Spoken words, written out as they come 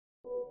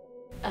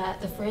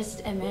The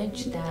first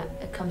image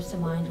that comes to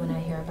mind when I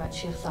hear about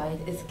Sheikh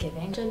Zayed is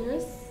giving.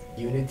 Generous.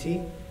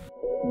 Unity.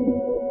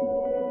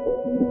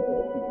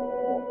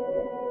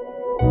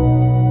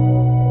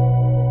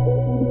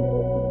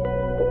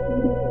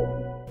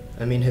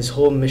 I mean, his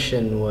whole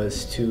mission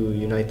was to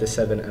unite the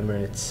 7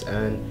 Emirates,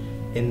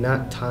 and in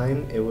that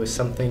time it was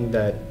something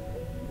that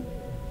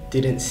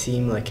didn't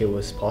seem like it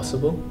was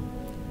possible,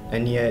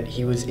 and yet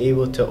he was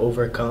able to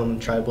overcome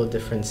tribal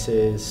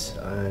differences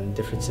and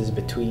differences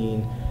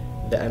between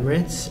the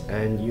Emirates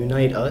and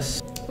unite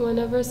us.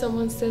 Whenever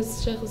someone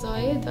says Sheikh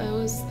Zayed, I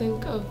always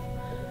think of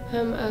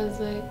him as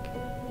like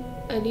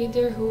a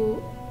leader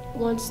who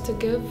wants to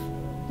give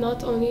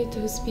not only to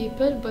his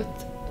people but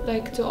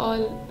like to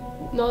all,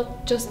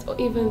 not just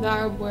even the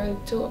Arab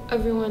world, to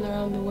everyone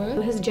around the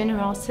world. His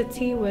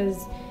generosity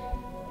was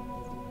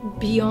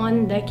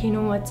beyond like, you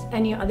know, what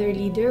any other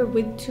leader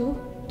would do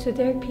to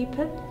their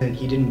people. And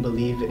he didn't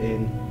believe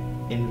in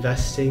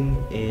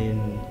investing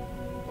in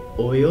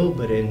oil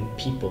but in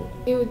people.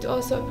 He would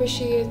also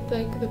appreciate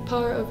like the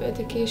power of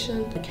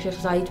education. Like Sheikh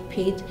Zayed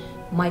paid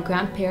my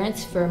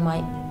grandparents for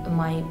my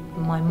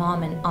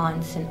mom and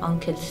aunts and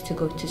uncles to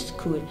go to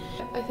school.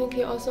 I think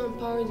he also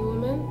empowered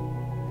women,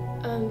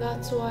 and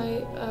that's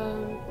why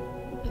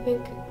I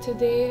think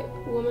today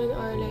women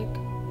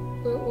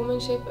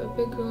shape a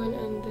big role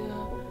in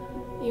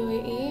the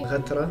UAE.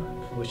 Ghatra,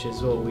 which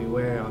is what we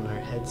wear on our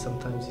head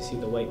sometimes, you see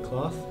the white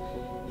cloth.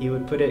 He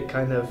would put it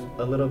kind of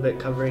a little bit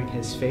covering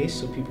his face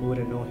so people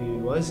wouldn't know who he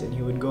was, and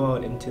he would go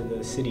out into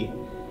the city.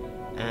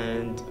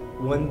 And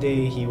one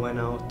day he went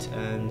out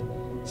and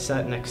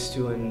sat next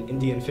to an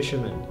Indian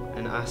fisherman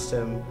and asked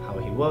him how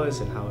he was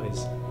and how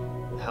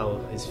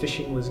his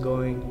fishing was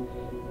going.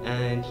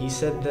 And he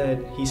said that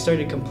he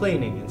started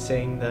complaining and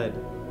saying that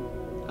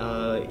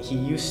he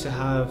used to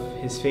have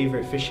his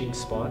favorite fishing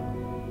spot,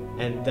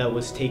 and that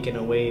was taken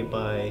away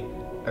by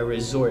a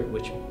resort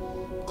which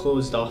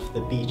closed off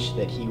the beach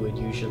that he would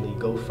usually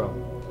go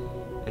from.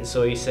 And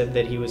so he said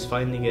that he was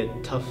finding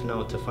it tough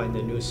now to find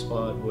a new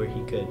spot where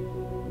he could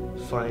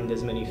find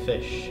as many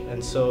fish.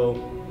 And so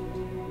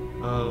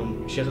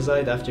Sheikh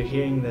Zayed, after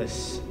hearing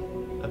this,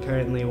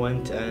 apparently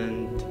went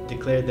and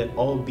declared that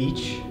all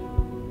beach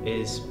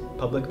is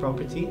public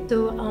property.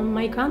 So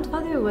my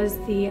grandfather was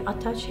the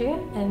attaché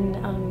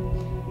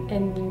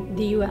in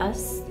the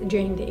US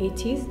during the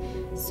 80s.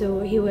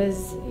 So he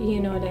was, you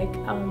know, like,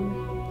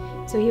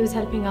 so he was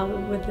helping out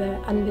with the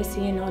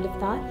embassy and all of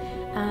that.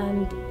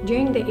 And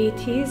during the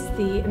 80s,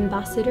 the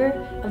ambassador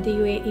of the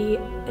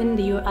UAE in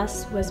the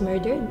US was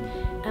murdered.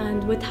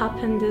 And what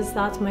happened is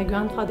that my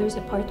grandfather's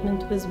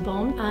apartment was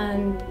bombed.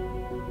 And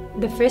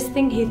the first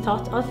thing he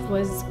thought of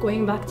was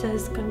going back to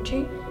his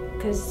country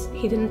because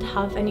he didn't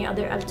have any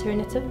other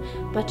alternative.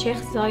 But Sheikh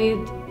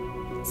Zayed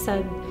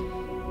said,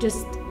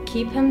 just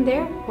keep him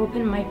there,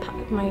 open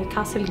my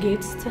castle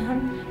gates to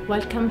him,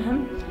 welcome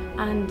him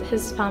and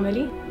his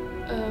family.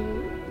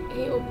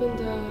 He opened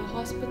a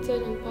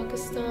hospital in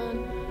Pakistan,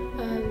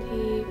 and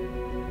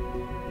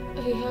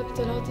he helped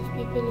a lot of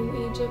people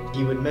in Egypt.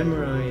 He would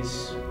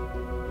memorize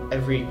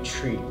every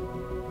tree,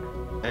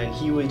 and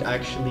he would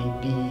actually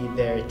be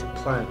there to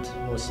plant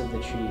most of the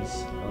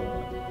trees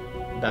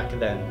back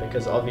then,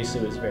 because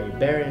obviously it was very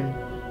barren,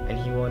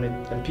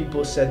 and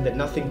people said that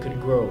nothing could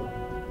grow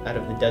out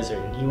of the desert,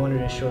 and he wanted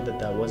to show that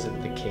that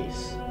wasn't the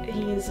case.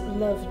 He is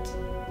loved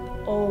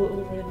all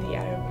over the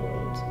Arab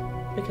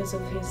world because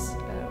of his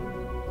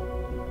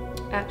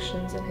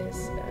actions and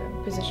his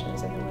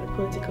positions in the world,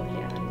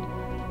 politically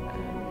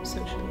and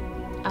socially.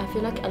 I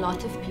feel like a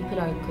lot of people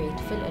are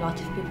grateful, a lot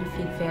of people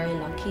feel very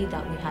lucky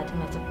that we had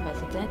him as a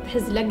president.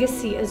 His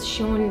legacy is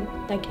shown,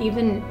 like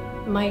even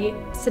my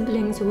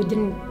siblings who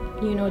didn't,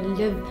 you know,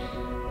 live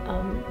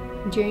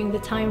during the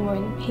time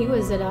when he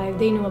was alive,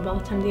 they know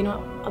about him, they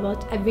know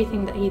about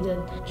everything that he did.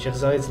 Sheikh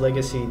Zayed's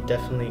legacy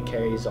definitely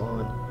carries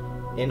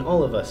on in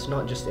all of us,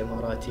 not just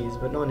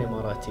Emiratis but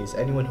non-Emiratis.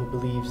 Anyone who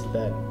believes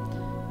that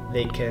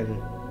they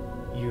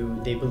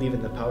believe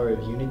in the power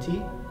of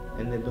unity,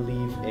 and they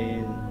believe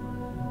in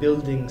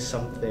building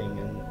something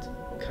and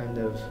kind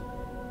of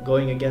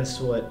going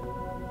against what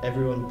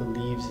everyone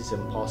believes is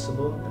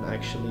impossible and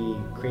actually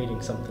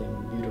creating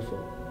something beautiful.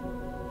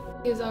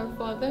 He's our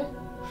father.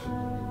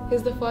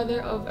 He's the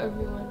father of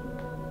everyone.